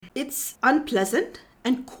It's unpleasant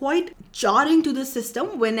and quite jarring to the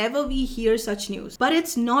system whenever we hear such news. But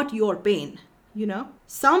it's not your pain, you know?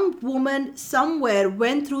 Some woman somewhere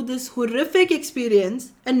went through this horrific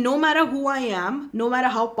experience, and no matter who I am, no matter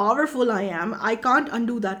how powerful I am, I can't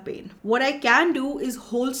undo that pain. What I can do is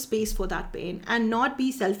hold space for that pain and not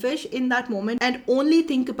be selfish in that moment and only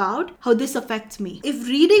think about how this affects me. If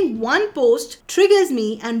reading one post triggers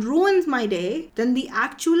me and ruins my day, then the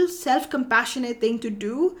actual self-compassionate thing to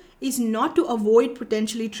do is not to avoid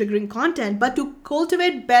potentially triggering content, but to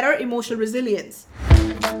cultivate better emotional resilience.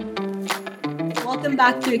 Welcome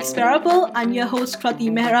back to Experable. I'm your host,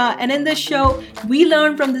 Krati Mehra, and in this show, we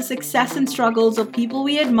learn from the success and struggles of people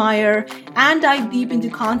we admire and dive deep into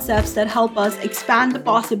concepts that help us expand the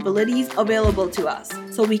possibilities available to us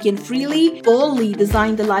so we can freely, boldly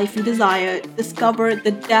design the life we desire, discover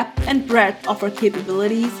the depth and breadth of our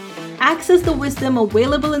capabilities, access the wisdom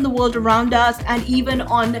available in the world around us, and even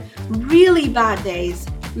on really bad days,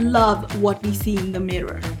 love what we see in the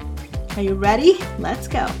mirror. Are you ready? Let's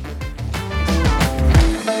go.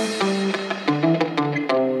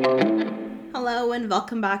 Hello and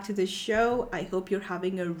welcome back to the show. I hope you're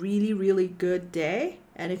having a really good day.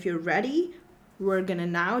 And if you're ready, we're gonna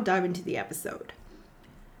now dive into the episode.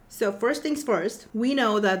 So first things first, we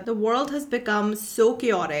know that the world has become so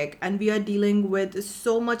chaotic and we are dealing with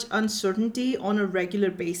so much uncertainty on a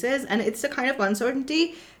regular basis. And it's the kind of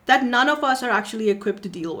uncertainty that none of us are actually equipped to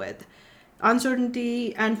deal with.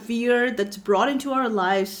 Uncertainty and fear that's brought into our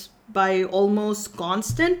lives by almost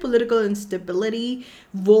constant political instability,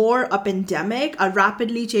 war, a pandemic, a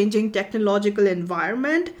rapidly changing technological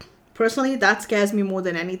environment. Personally, that scares me more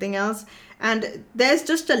than anything else. And there's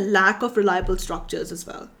just a lack of reliable structures as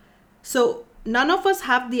well. So none of us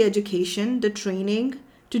have the education, the training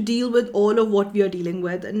to deal with all of what we are dealing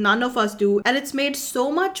with. None of us do. And it's made so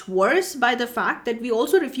much worse by the fact that we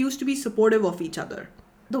also refuse to be supportive of each other.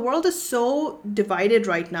 The world is so divided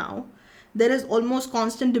right now. There is almost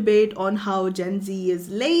constant debate on how Gen Z is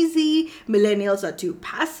lazy, millennials are too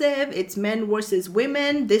passive, it's men versus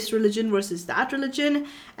women, this religion versus that religion,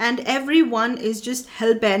 and everyone is just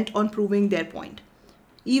hell-bent on proving their point.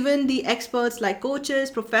 Even the experts like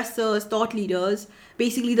coaches, professors, thought leaders,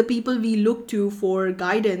 basically the people we look to for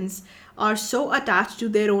guidance, are so attached to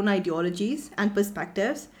their own ideologies and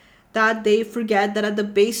perspectives that they forget that at the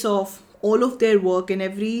base of all of their work and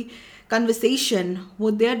every conversation,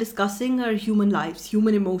 what they're discussing are human lives,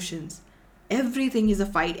 human emotions. Everything is a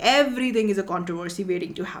fight, everything is a controversy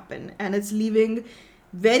waiting to happen, and it's leaving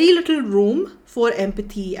very little room for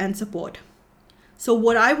empathy and support. So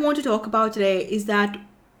what I want to talk about today is that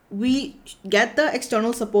we get the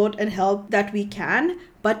external support and help that we can,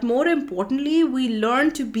 but more importantly, we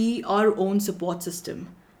learn to be our own support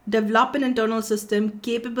system. Develop an internal system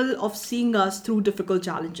capable of seeing us through difficult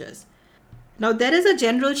challenges. Now, there is a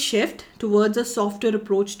general shift towards a softer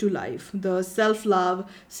approach to life. The self-love,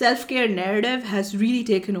 self-care narrative has really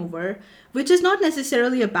taken over, which is not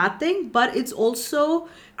necessarily a bad thing, but it's also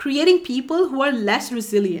creating people who are less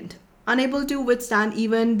resilient, unable to withstand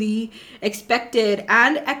even the expected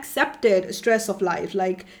and accepted stress of life,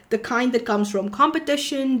 like the kind that comes from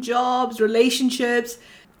competition, jobs, relationships.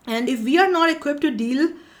 And if we are not equipped to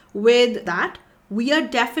deal with that, we are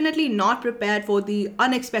definitely not prepared for the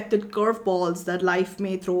unexpected curveballs that life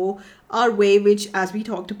may throw our way, which, as we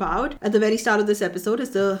talked about at the very start of this episode, is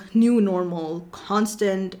the new normal,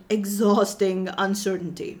 constant, exhausting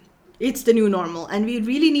uncertainty. It's the new normal, and we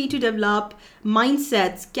really need to develop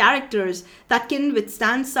mindsets, characters that can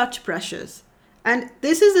withstand such pressures. And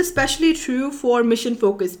this is especially true for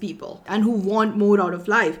mission-focused people and who want more out of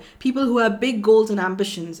life, people who have big goals and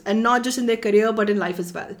ambitions, and not just in their career, but in life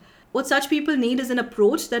as well. What such people need is an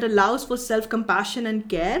approach that allows for self-compassion and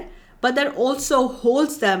care, but that also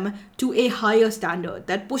holds them to a higher standard,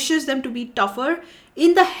 that pushes them to be tougher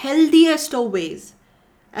in the healthiest of ways.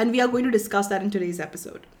 And we are going to discuss that in today's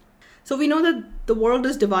episode. So we know that the world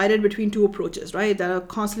is divided between two approaches, right? That are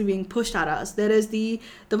constantly being pushed at us. There is the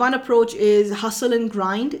one approach is hustle and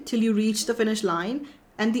grind till you reach the finish line.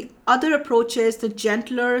 And the other approach is the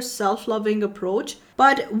gentler, self-loving approach.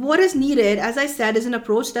 But what is needed, as I said, is an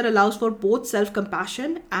approach that allows for both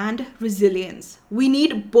self-compassion and resilience. We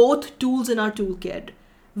need both tools in our toolkit.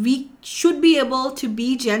 We should be able to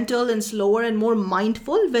be gentle and slower and more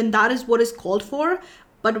mindful when that is what is called for.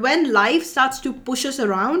 But when life starts to push us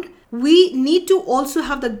around, we need to also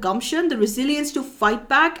have the gumption, the resilience to fight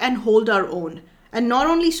back and hold our own. And not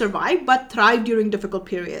only survive, but thrive during difficult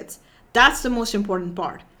periods. That's the most important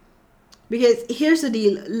part. Because here's the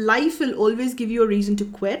deal, life will always give you a reason to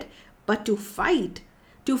quit, but to fight,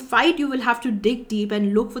 To fight, you will have to dig deep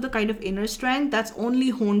and look for the kind of inner strength that's only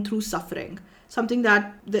honed through suffering. Something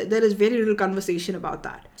that there is very little conversation about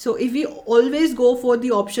that. So if we always go for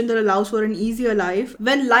the option that allows for an easier life,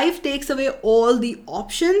 when life takes away all the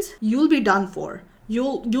options, you'll be done for.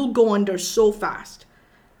 You'll go under so fast.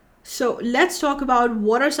 So let's talk about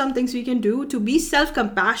what are some things we can do to be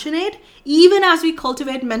self-compassionate, even as we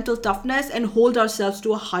cultivate mental toughness and hold ourselves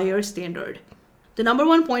to a higher standard. The number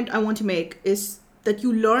one point I want to make is that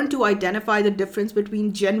you learn to identify the difference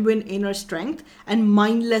between genuine inner strength and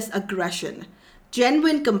mindless aggression,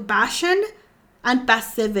 genuine compassion and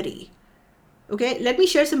passivity. Okay, let me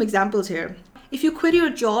share some examples here. If you quit your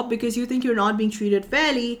job because you think you're not being treated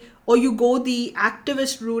fairly, or you go the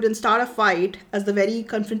activist route and start a fight, as the very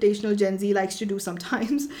confrontational Gen Z likes to do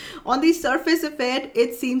sometimes, on the surface of it,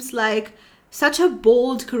 it seems like such a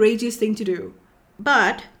bold, courageous thing to do.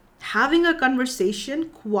 But having a conversation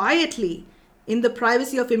quietly in the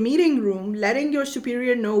privacy of a meeting room, letting your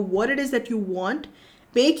superior know what it is that you want,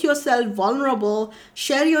 make yourself vulnerable,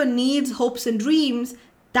 share your needs, hopes, and dreams,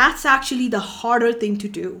 that's actually the harder thing to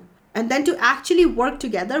do. And then to actually work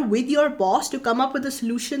together with your boss to come up with a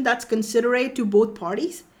solution that's considerate to both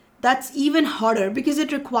parties, that's even harder because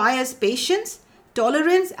it requires patience,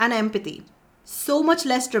 tolerance, and empathy. So much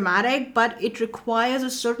less dramatic, but it requires a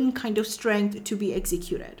certain kind of strength to be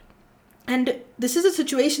executed. And this is a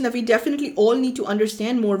situation that we definitely all need to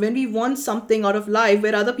understand more when we want something out of life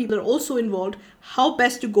where other people are also involved, how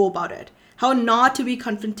best to go about it, how not to be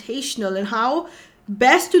confrontational, and how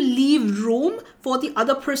best to leave room for the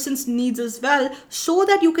other person's needs as well, so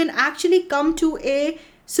that you can actually come to a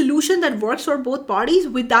solution that works for both parties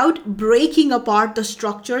without breaking apart the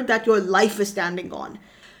structure that your life is standing on.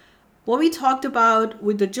 What we talked about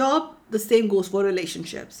with the job, the same goes for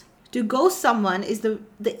relationships. To ghost someone is the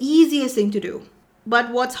easiest thing to do.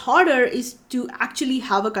 But what's harder is to actually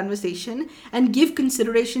have a conversation and give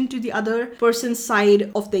consideration to the other person's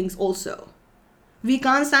side of things also. We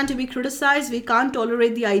can't stand to be criticized. We can't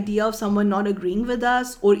tolerate the idea of someone not agreeing with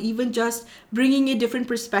us or even just bringing a different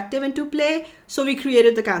perspective into play. So we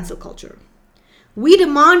created the cancel culture. We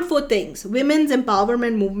demand for things. Women's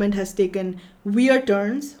empowerment movement has taken weird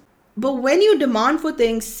turns. But when you demand for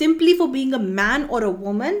things simply for being a man or a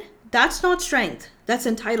woman, that's not strength. That's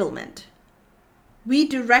entitlement. We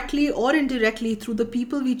directly or indirectly, through the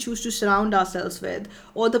people we choose to surround ourselves with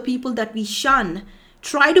or the people that we shun,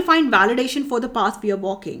 try to find validation for the path we are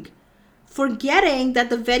walking, forgetting that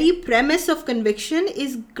the very premise of conviction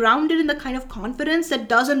is grounded in the kind of confidence that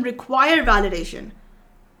doesn't require validation.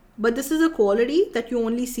 But this is a quality that you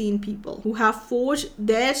only see in people who have forged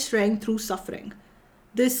their strength through suffering.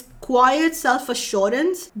 This quiet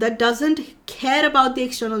self-assurance that doesn't care about the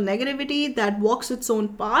external negativity, that walks its own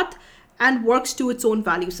path and works to its own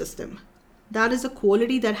value system. That is a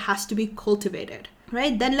quality that has to be cultivated,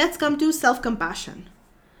 right? Then let's come to self-compassion.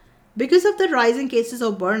 Because of the rising cases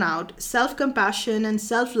of burnout, self-compassion and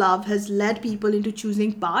self-love has led people into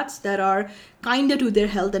choosing paths that are kinder to their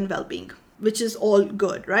health and well-being, which is all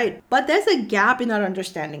good, right? But there's a gap in our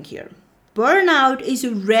understanding here. Burnout is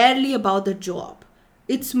rarely about the job.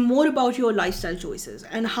 It's more about your lifestyle choices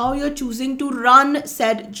and how you're choosing to run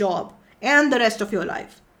said job and the rest of your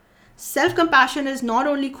life. Self-compassion is not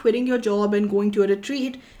only quitting your job and going to a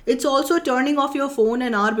retreat, it's also turning off your phone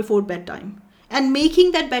an hour before bedtime and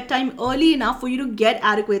making that bedtime early enough for you to get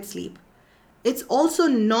adequate sleep. It's also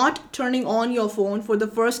not turning on your phone for the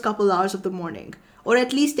first couple hours of the morning, or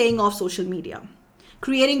at least staying off social media.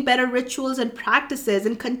 Creating better rituals and practices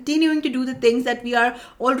and continuing to do the things that we are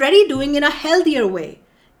already doing in a healthier way.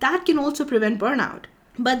 That can also prevent burnout.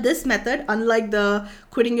 But this method, unlike the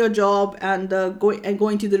quitting your job and the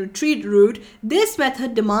going to the retreat route, this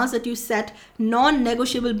method demands that you set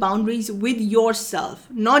non-negotiable boundaries with yourself,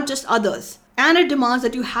 not just others. And it demands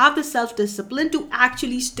that you have the self-discipline to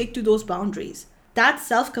actually stick to those boundaries. That's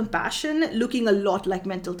self-compassion looking a lot like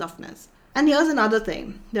mental toughness. And here's another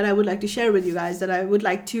thing that I would like to share with you guys that I would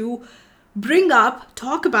like to bring up,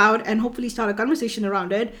 talk about, and hopefully start a conversation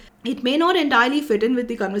around it. It may not entirely fit in with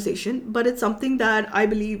the conversation, but it's something that I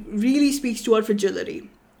believe really speaks to our fragility.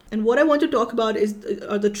 And what I want to talk about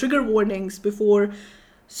are the trigger warnings before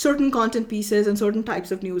certain content pieces and certain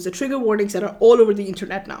types of news, the trigger warnings that are all over the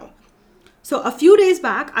internet now. So a few days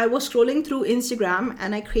back, I was scrolling through Instagram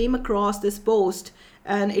and I came across this post,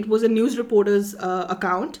 and it was a news reporter's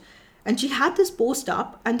account. And she had this post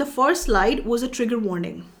up, and the first slide was a trigger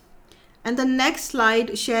warning. And the next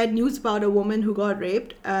slide shared news about a woman who got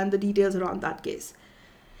raped and the details around that case.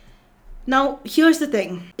 Now, here's the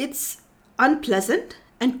thing. It's unpleasant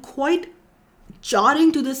and quite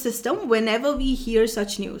jarring to the system whenever we hear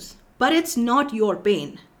such news. but it's not your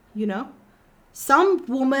pain, you know? Some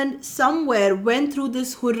woman somewhere went through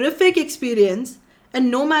this horrific experience, and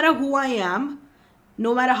no matter who I am,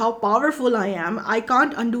 no matter how powerful I am, I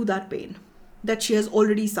can't undo that pain that she has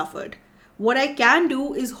already suffered. What I can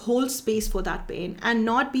do is hold space for that pain and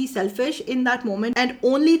not be selfish in that moment and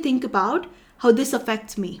only think about how this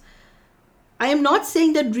affects me. I am not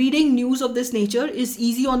saying that reading news of this nature is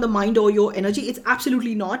easy on the mind or your energy. It's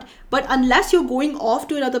absolutely not. But unless you're going off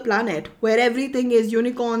to another planet where everything is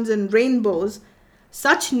unicorns and rainbows,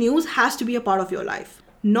 such news has to be a part of your life.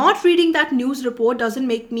 Not reading that news report doesn't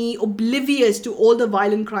make me oblivious to all the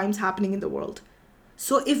violent crimes happening in the world.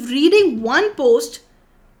 So if reading one post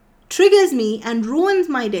triggers me and ruins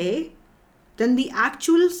my day, then the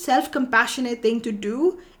actual self-compassionate thing to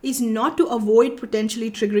do is not to avoid potentially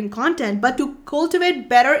triggering content, but to cultivate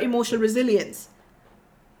better emotional resilience.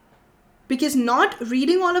 Because not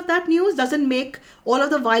reading all of that news doesn't make all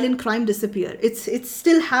of the violent crime disappear. It's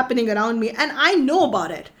still happening around me, and I know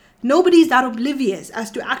about it. Nobody's that oblivious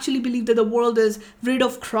as to actually believe that the world is rid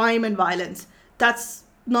of crime and violence. That's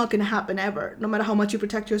not going to happen ever, no matter how much you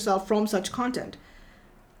protect yourself from such content.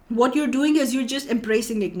 What you're doing is you're just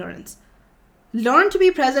embracing ignorance. Learn to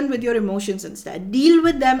be present with your emotions instead. Deal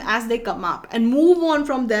with them as they come up and move on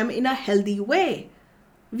from them in a healthy way.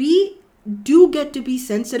 We do get to be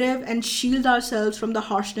sensitive and shield ourselves from the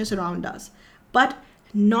harshness around us, but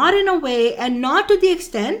not in a way and not to the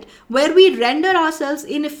extent where we render ourselves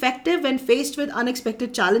ineffective when faced with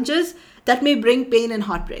unexpected challenges that may bring pain and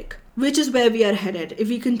heartbreak, which is where we are headed if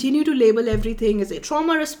we continue to label everything as a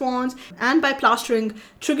trauma response and by plastering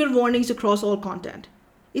trigger warnings across all content.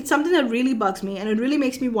 It's something that really bugs me, and it really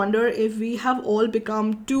makes me wonder if we have all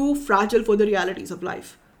become too fragile for the realities of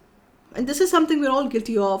life. And this is something we're all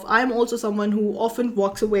guilty of. I'm also someone who often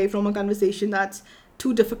walks away from a conversation that's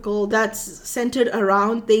too difficult, that's centered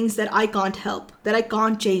around things that I can't help, that I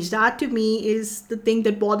can't change. That to me is the thing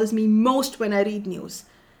that bothers me most when I read news.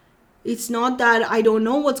 It's not that I don't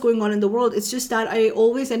know what's going on in the world. It's just that I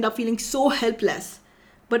always end up feeling so helpless.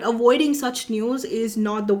 But avoiding such news is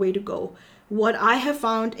not the way to go. What I have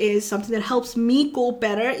found is something that helps me cope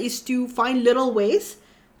better is to find little ways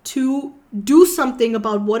to do something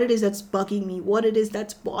about what it is that's bugging me, what it is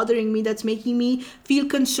that's bothering me, that's making me feel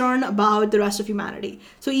concerned about the rest of humanity.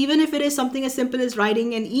 So even if it is something as simple as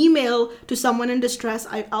writing an email to someone in distress,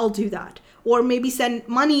 I'll do that. Or maybe send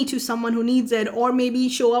money to someone who needs it, or maybe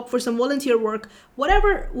show up for some volunteer work.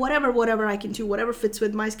 Whatever I can do, whatever fits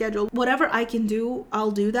with my schedule, whatever I can do,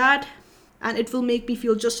 I'll do that. And it will make me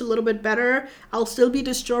feel just a little bit better. I'll still be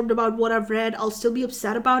disturbed about what I've read. I'll still be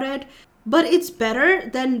upset about it. But it's better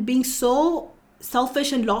than being so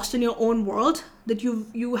selfish and lost in your own world that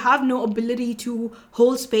you have no ability to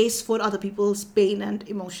hold space for other people's pain and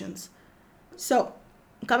emotions. So,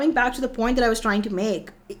 coming back to the point that I was trying to make,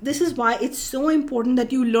 this is why it's so important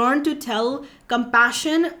that you learn to tell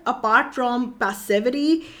compassion apart from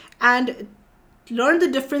passivity and learn the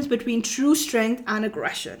difference between true strength and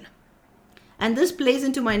aggression. And this plays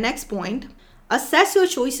into my next point. Assess your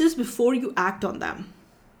choices before you act on them.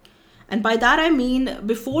 And by that I mean,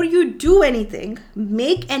 before you do anything,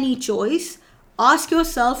 make any choice, ask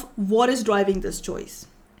yourself, what is driving this choice?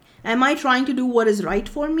 Am I trying to do what is right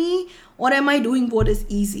for me, or am I doing what is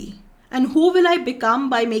easy? And who will I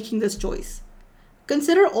become by making this choice?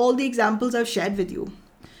 Consider all the examples I've shared with you.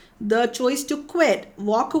 The choice to quit,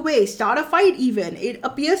 walk away, start a fight even. It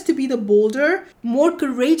appears to be the bolder, more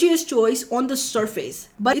courageous choice on the surface.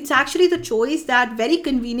 But it's actually the choice that very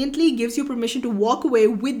conveniently gives you permission to walk away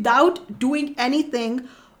without doing anything,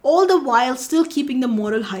 all the while still keeping the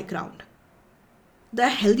moral high ground. The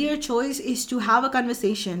healthier choice is to have a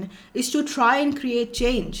conversation, is to try and create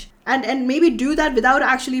change. And maybe do that without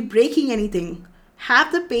actually breaking anything.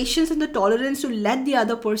 Have the patience and the tolerance to let the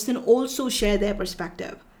other person also share their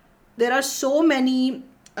perspective. There are so many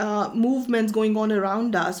movements going on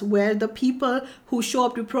around us where the people who show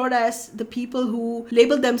up to protest, the people who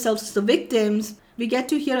label themselves as the victims, we get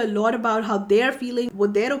to hear a lot about how they're feeling,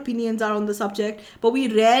 what their opinions are on the subject, but we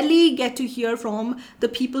rarely get to hear from the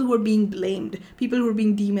people who are being blamed, people who are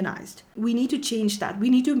being demonized. We need to change that. We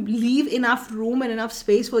need to leave enough room and enough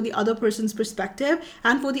space for the other person's perspective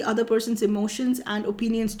and for the other person's emotions and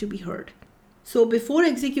opinions to be heard. So before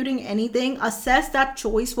executing anything, assess that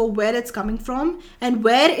choice for where it's coming from and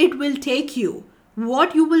where it will take you,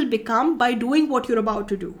 what you will become by doing what you're about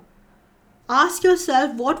to do. Ask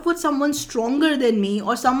yourself, what would someone stronger than me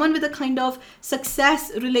or someone with a kind of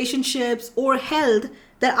success, relationships, or health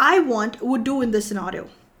that I want would do in this scenario?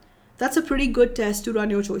 That's a pretty good test to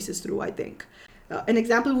run your choices through, I think. An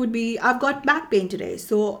example would be, I've got back pain today,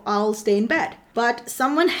 so I'll stay in bed. But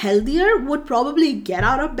someone healthier would probably get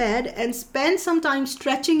out of bed and spend some time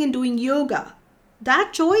stretching and doing yoga.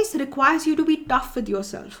 That choice requires you to be tough with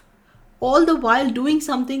yourself, all the while doing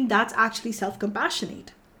something that's actually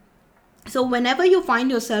self-compassionate. So whenever you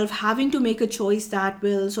find yourself having to make a choice that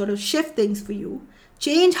will sort of shift things for you,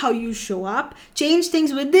 change how you show up, change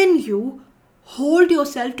things within you, hold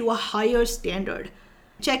yourself to a higher standard.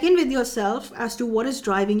 Check in with yourself as to what is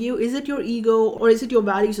driving you. Is it your ego or is it your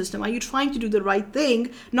value system? Are you trying to do the right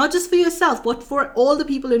thing, not just for yourself, but for all the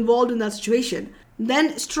people involved in that situation?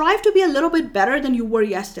 Then strive to be a little bit better than you were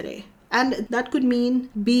yesterday. And that could mean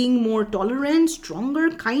being more tolerant,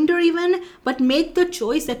 stronger, kinder even, but make the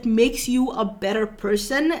choice that makes you a better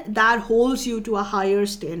person, that holds you to a higher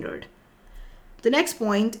standard. The next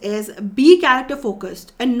point is be character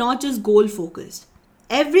focused and not just goal focused.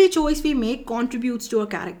 Every choice we make contributes to our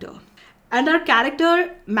character. And our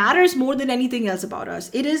character matters more than anything else about us.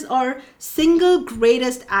 It is our single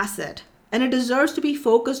greatest asset, and it deserves to be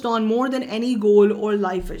focused on more than any goal or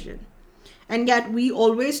life vision. And yet we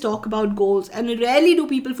always talk about goals, and rarely do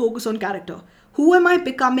people focus on character. Who am I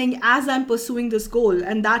becoming as I'm pursuing this goal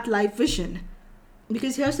and that life vision?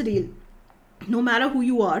 Because here's the deal. No matter who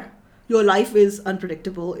you are, your life is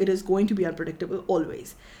unpredictable. It is going to be unpredictable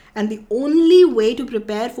always. And the only way to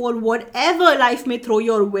prepare for whatever life may throw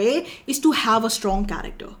your way is to have a strong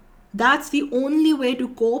character. That's the only way to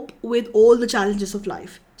cope with all the challenges of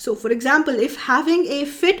life. So for example, if having a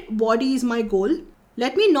fit body is my goal,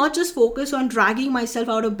 let me not just focus on dragging myself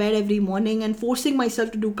out of bed every morning and forcing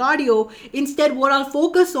myself to do cardio. Instead, what I'll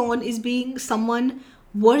focus on is being someone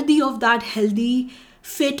worthy of that healthy,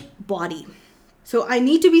 fit body. So I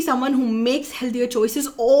need to be someone who makes healthier choices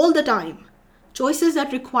all the time. Choices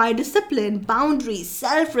that require discipline, boundaries,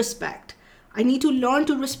 self-respect. I need to learn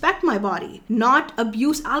to respect my body, not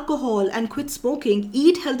abuse alcohol and quit smoking,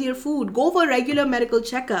 eat healthier food, go for regular medical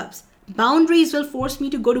checkups. Boundaries will force me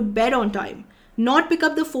to go to bed on time, not pick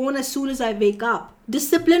up the phone as soon as I wake up.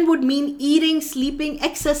 Discipline would mean eating, sleeping,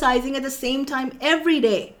 exercising at the same time every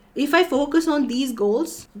day. If I focus on these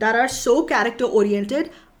goals that are so character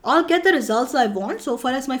oriented, I'll get the results I want so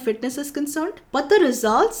far as my fitness is concerned, but the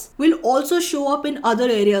results will also show up in other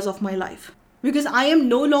areas of my life. Because I am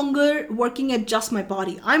no longer working at just my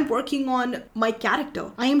body. I'm working on my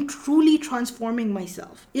character. I am truly transforming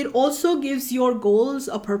myself. It also gives your goals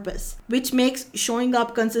a purpose, which makes showing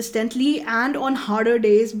up consistently and on harder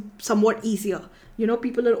days somewhat easier.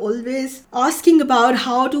 People are always asking about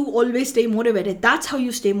how to always stay motivated. That's how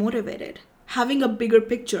you stay motivated. Having a bigger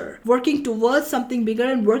picture, working towards something bigger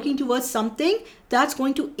and working towards something that's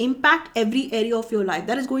going to impact every area of your life,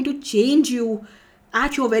 that is going to change you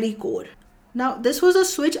at your very core. Now, this was a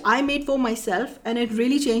switch I made for myself and it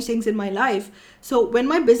really changed things in my life. So when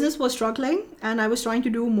my business was struggling and I was trying to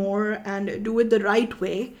do more and do it the right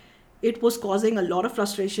way, it was causing a lot of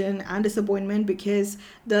frustration and disappointment because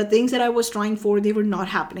the things that I was trying for, they were not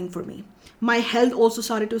happening for me. My health also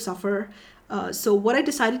started to suffer. So what I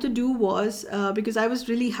decided to do was, because I was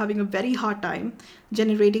really having a very hard time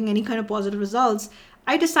generating any kind of positive results,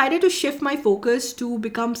 I decided to shift my focus to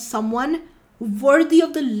become someone worthy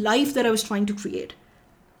of the life that I was trying to create.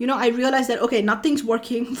 I realized that, okay, nothing's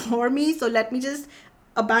working for me. So let me just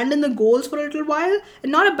abandon the goals for a little while,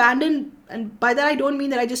 and not abandon. And by that, I don't mean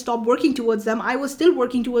that I just stopped working towards them. I was still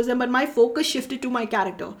working towards them, but my focus shifted to my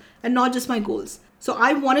character and not just my goals. So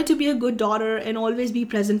I wanted to be a good daughter and always be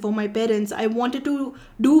present for my parents. I wanted to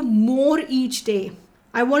do more each day.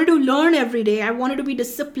 I wanted to learn every day. I wanted to be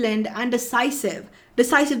disciplined and decisive.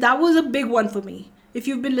 That was a big one for me. If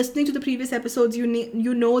you've been listening to the previous episodes, you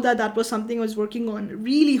know that was something I was working on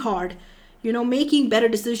really hard. Making better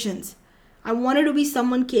decisions. I wanted to be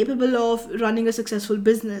someone capable of running a successful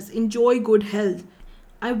business, enjoy good health.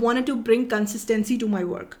 I wanted to bring consistency to my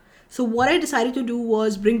work. So what I decided to do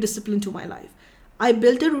was bring discipline to my life. I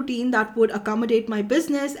built a routine that would accommodate my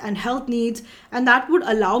business and health needs, and that would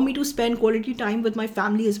allow me to spend quality time with my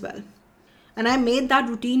family as well. And I made that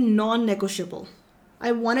routine non-negotiable.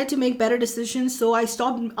 I wanted to make better decisions, so I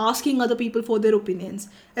stopped asking other people for their opinions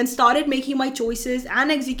and started making my choices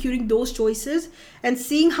and executing those choices and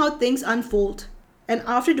seeing how things unfold. And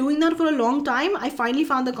after doing that for a long time, I finally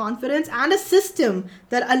found the confidence and a system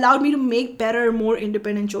that allowed me to make better, more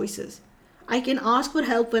independent choices. I can ask for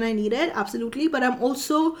help when I need it, absolutely, but I'm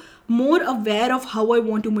also more aware of how I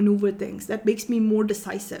want to maneuver things. That makes me more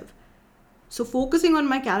decisive. So focusing on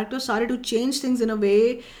my character started to change things in a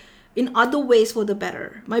way in other ways for the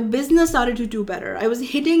better. My business started to do better. I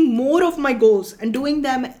was hitting more of my goals and doing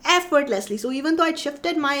them effortlessly. So even though I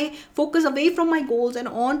shifted my focus away from my goals and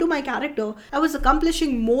onto my character, I was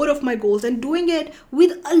accomplishing more of my goals and doing it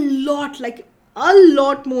with a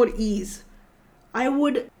lot more ease. I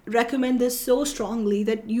would recommend this so strongly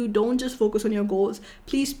that you don't just focus on your goals.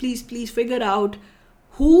 Please, please, please figure out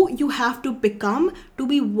who you have to become to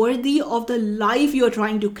be worthy of the life you're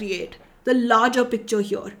trying to create, the larger picture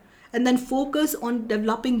here, and then focus on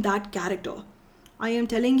developing that character. I am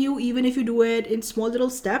telling you, even if you do it in small little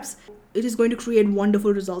steps, it is going to create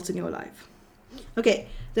wonderful results in your life. Okay,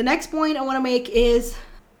 the next point I want to make is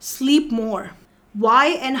sleep more. Why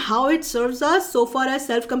and how it serves us so far as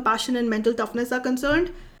self-compassion and mental toughness are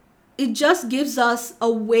concerned? It just gives us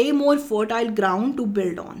a way more fertile ground to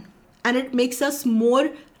build on. And it makes us more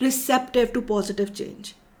receptive to positive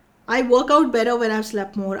change. I work out better when I've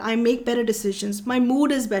slept more. I make better decisions. My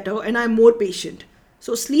mood is better and I'm more patient.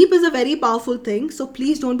 So sleep is a very powerful thing. So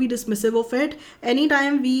please don't be dismissive of it.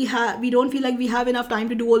 Anytime we don't feel like we have enough time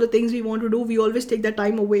to do all the things we want to do, we always take that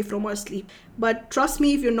time away from our sleep. But trust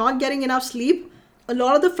me, if you're not getting enough sleep, a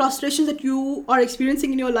lot of the frustrations that you are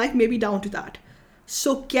experiencing in your life may be down to that.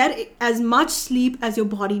 So get as much sleep as your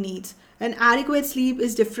body needs. And adequate sleep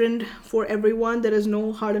is different for everyone. There is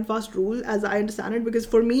no hard and fast rule as I understand it, because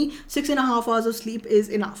for me, 6.5 hours of sleep is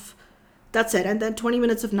enough. That's it. And then 20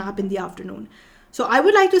 minutes of nap in the afternoon. So I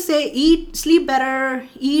would like to say sleep better,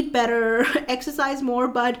 eat better, exercise more,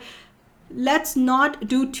 but let's not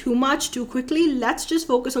do too much too quickly. Let's just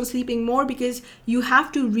focus on sleeping more, because you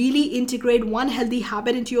have to really integrate one healthy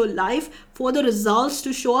habit into your life for the results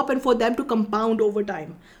to show up and for them to compound over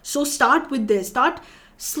time. So start with this. Start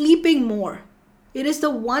sleeping more. It is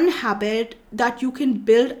the one habit that you can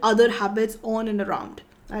build other habits on and around.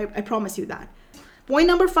 I promise you that. Point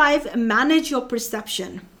number 5, manage your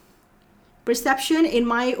perception. Perception, in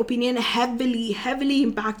my opinion, heavily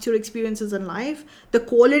impacts your experiences in life, the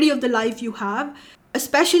quality of the life you have,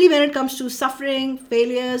 especially when it comes to suffering,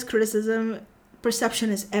 failures, criticism.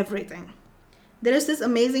 Perception is everything. There is this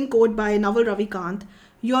amazing quote by Naval Ravikant: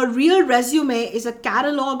 "Your real resume is a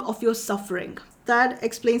catalog of your suffering." That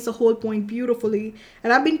explains the whole point beautifully.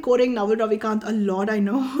 And I've been quoting Naval Ravikant a lot, I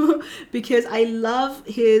know, because I love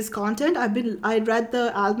his content. I read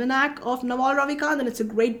the Almanac of Naval Ravikant, and it's a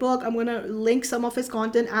great book. I'm going to link some of his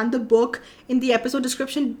content and the book in the episode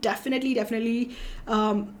description. Definitely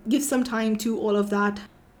give some time to all of that.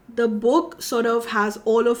 The book sort of has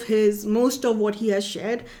most of what he has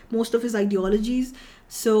shared, most of his ideologies.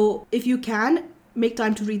 So if you can, make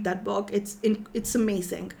time to read that book. It's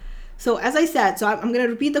amazing. So as I said, I'm going to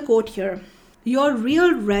repeat the quote here. Your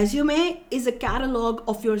real resume is a catalog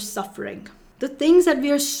of your suffering. The things that we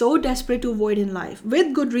are so desperate to avoid in life,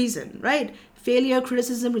 with good reason, right? Failure,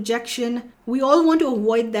 criticism, rejection. We all want to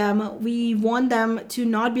avoid them. We want them to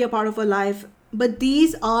not be a part of our life. But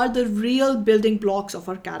these are the real building blocks of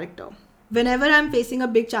our character. Whenever I'm facing a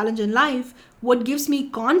big challenge in life, what gives me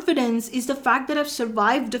confidence is the fact that I've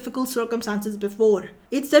survived difficult circumstances before.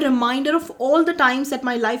 It's the reminder of all the times that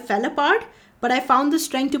my life fell apart, but I found the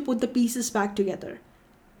strength to put the pieces back together.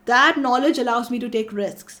 That knowledge allows me to take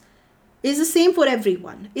risks. It's the same for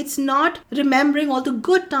everyone. It's not remembering all the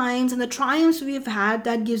good times and the triumphs we've had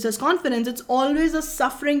that gives us confidence. It's always the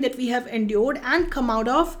suffering that we have endured and come out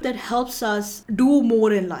of that helps us do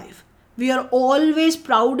more in life. We are always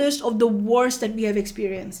proudest of the worst that we have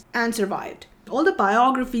experienced and survived. All the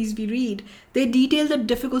biographies we read, they detail the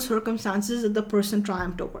difficult circumstances that the person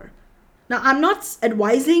triumphed over. Now, I'm not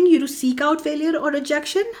advising you to seek out failure or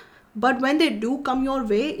rejection, but when they do come your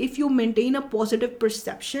way, if you maintain a positive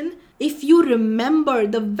perception, if you remember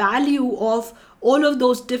the value of all of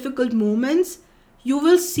those difficult moments, you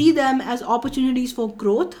will see them as opportunities for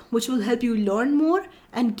growth, which will help you learn more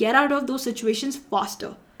and get out of those situations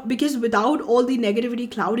faster. Because without all the negativity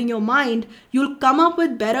clouding your mind, you'll come up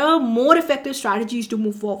with better, more effective strategies to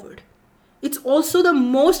move forward. It's also the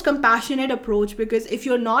most compassionate approach, because if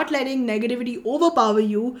you're not letting negativity overpower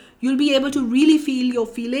you, you'll be able to really feel your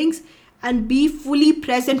feelings and be fully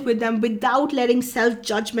present with them without letting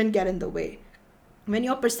self-judgment get in the way. When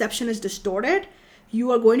your perception is distorted, you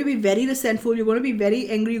are going to be very resentful, you're going to be very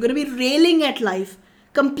angry, you're going to be railing at life,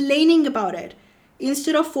 complaining about it,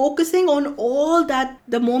 instead of focusing on all that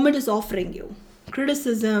the moment is offering you.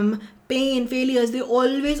 Criticism, pain, failures, they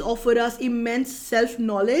always offer us immense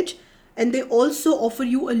self-knowledge, and they also offer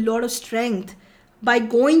you a lot of strength by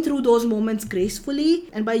going through those moments gracefully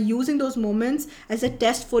and by using those moments as a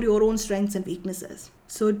test for your own strengths and weaknesses.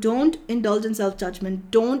 So don't indulge in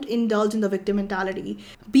self-judgment. Don't indulge in the victim mentality.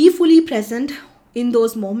 Be fully present in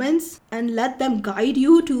those moments and let them guide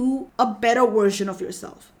you to a better version of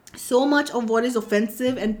yourself. So much of what is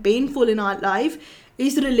offensive and painful in our life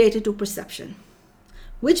is related to perception.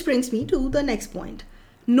 Which brings me to the next point.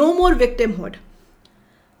 No more victimhood.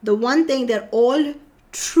 The one thing that all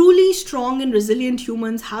truly strong and resilient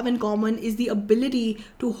humans have in common is the ability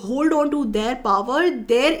to hold on to their power,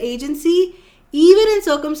 their agency, even in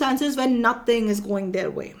circumstances when nothing is going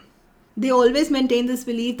their way. They always maintain this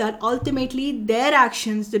belief that ultimately their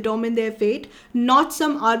actions determine their fate, not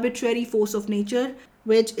some arbitrary force of nature,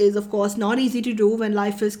 which is of course not easy to do when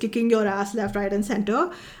life is kicking your ass left, right, and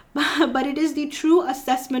center. But it is the true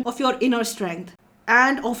assessment of your inner strength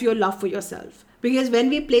and of your love for yourself. Because when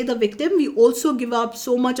we play the victim, we also give up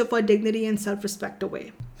so much of our dignity and self-respect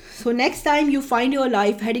away. So next time you find your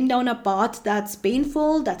life heading down a path that's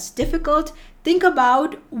painful, that's difficult, think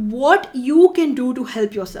about what you can do to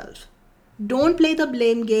help yourself. Don't play the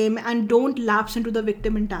blame game and don't lapse into the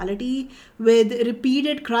victim mentality with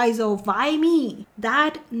repeated cries of, why me?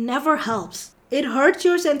 That never helps. It hurts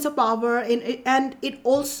your sense of power and it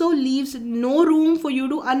also leaves no room for you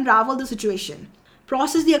to unravel the situation.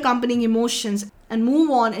 Process the accompanying emotions and move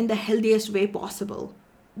on in the healthiest way possible.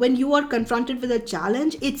 When you are confronted with a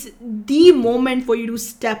challenge, it's the moment for you to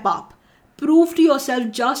step up. Prove to yourself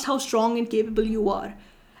just how strong and capable you are.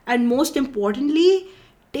 And most importantly,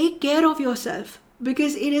 take care of yourself.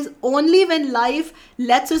 Because it is only when life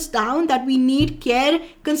lets us down that we need care,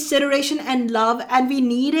 consideration, and love, and we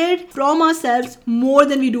need it from ourselves more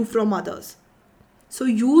than we do from others. So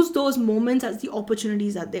use those moments as the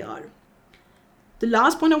opportunities that they are. The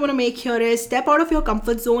last point I want to make here is step out of your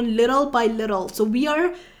comfort zone little by little. So we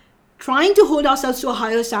are trying to hold ourselves to a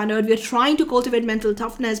higher standard. We're trying to cultivate mental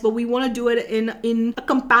toughness, but we want to do it in a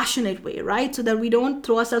compassionate way, right? So that we don't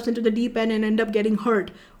throw ourselves into the deep end and end up getting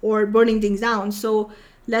hurt or burning things down. So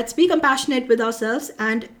let's be compassionate with ourselves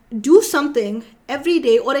and do something every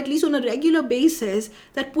day or at least on a regular basis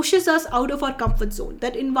that pushes us out of our comfort zone,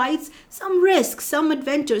 that invites some risk, some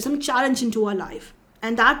adventure, some challenge into our life.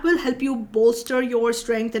 And that will help you bolster your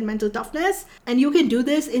strength and mental toughness. And you can do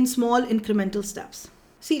this in small incremental steps.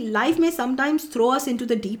 See, life may sometimes throw us into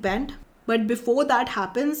the deep end, but before that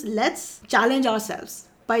happens, let's challenge ourselves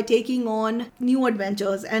by taking on new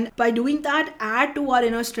adventures. And by doing that, add to our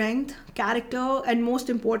inner strength, character, and most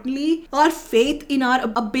importantly, our faith in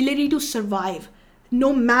our ability to survive,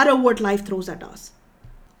 no matter what life throws at us.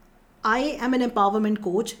 I am an empowerment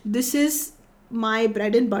coach. This is my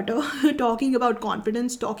bread and butter, talking about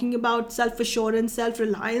confidence, talking about self-assurance,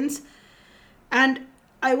 self-reliance. And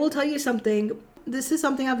I will tell you something. This is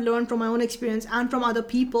something I've learned from my own experience and from other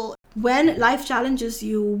people. When life challenges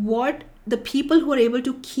you, the people who are able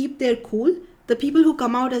to keep their cool, the people who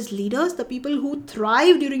come out as leaders, the people who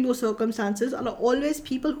thrive during those circumstances are always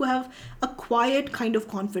people who have a quiet kind of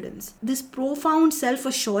confidence. This profound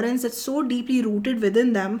self-assurance that's so deeply rooted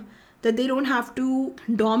within them that they don't have to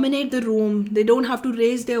dominate the room. They don't have to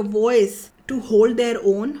raise their voice to hold their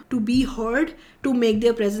own, to be heard, to make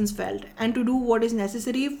their presence felt, and to do what is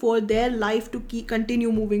necessary for their life to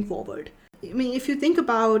continue moving forward. I mean, if you think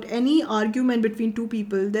about any argument between two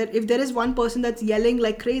people, that if there is one person that's yelling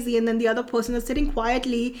like crazy and then the other person is sitting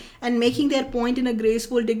quietly and making their point in a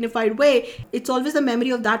graceful, dignified way, it's always the memory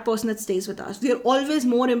of that person that stays with us. We're always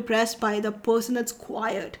more impressed by the person that's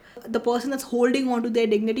quiet, the person that's holding on to their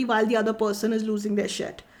dignity while the other person is losing their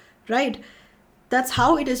shit, right? That's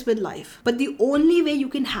how it is with life. But the only way you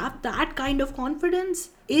can have that kind of confidence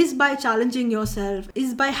is by challenging yourself,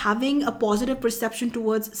 is by having a positive perception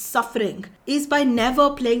towards suffering, is by never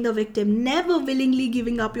playing the victim, never willingly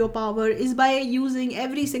giving up your power, is by using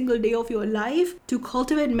every single day of your life to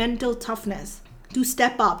cultivate mental toughness, to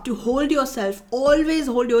step up, to hold yourself, always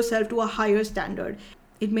hold yourself to a higher standard.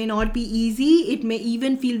 It may not be easy, it may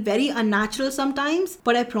even feel very unnatural sometimes,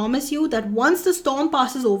 but I promise you that once the storm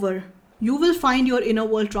passes over, you will find your inner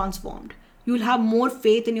world transformed. You'll have more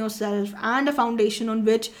faith in yourself and a foundation on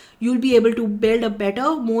which you'll be able to build a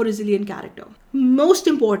better, more resilient character. Most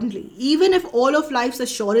importantly, even if all of life's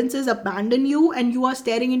assurances abandon you and you are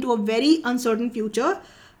staring into a very uncertain future,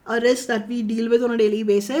 a risk that we deal with on a daily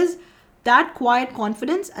basis, that quiet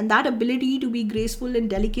confidence and that ability to be graceful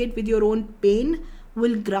and delicate with your own pain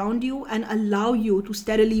will ground you and allow you to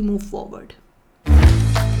steadily move forward.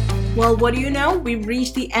 Well, what do you know? We've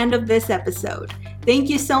reached the end of this episode. Thank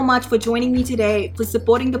you so much for joining me today, for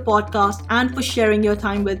supporting the podcast, and for sharing your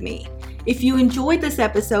time with me. If you enjoyed this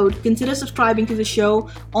episode, consider subscribing to the show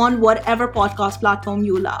on whatever podcast platform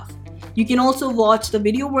you love. You can also watch the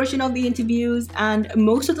video version of the interviews and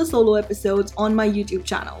most of the solo episodes on my YouTube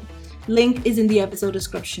channel. Link is in the episode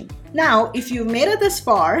description. Now, if you've made it this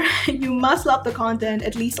far, you must love the content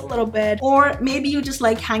at least a little bit, or maybe you just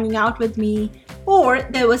like hanging out with me, or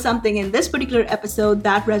there was something in this particular episode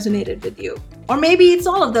that resonated with you. Or maybe it's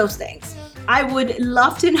all of those things. I would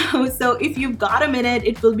love to know. So if you've got a minute,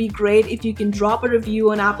 it will be great if you can drop a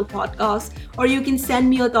review on Apple Podcasts, or you can send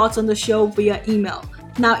me your thoughts on the show via email.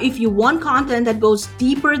 Now, if you want content that goes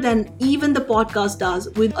deeper than even the podcast does,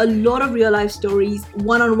 with a lot of real life stories,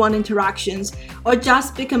 one-on-one interactions, or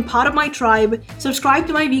just become part of my tribe, subscribe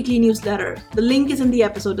to my weekly newsletter. The link is in the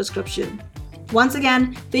episode description. Once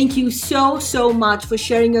again, thank you so much for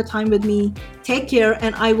sharing your time with me. Take care,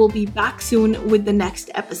 and I will be back soon with the next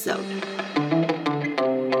episode.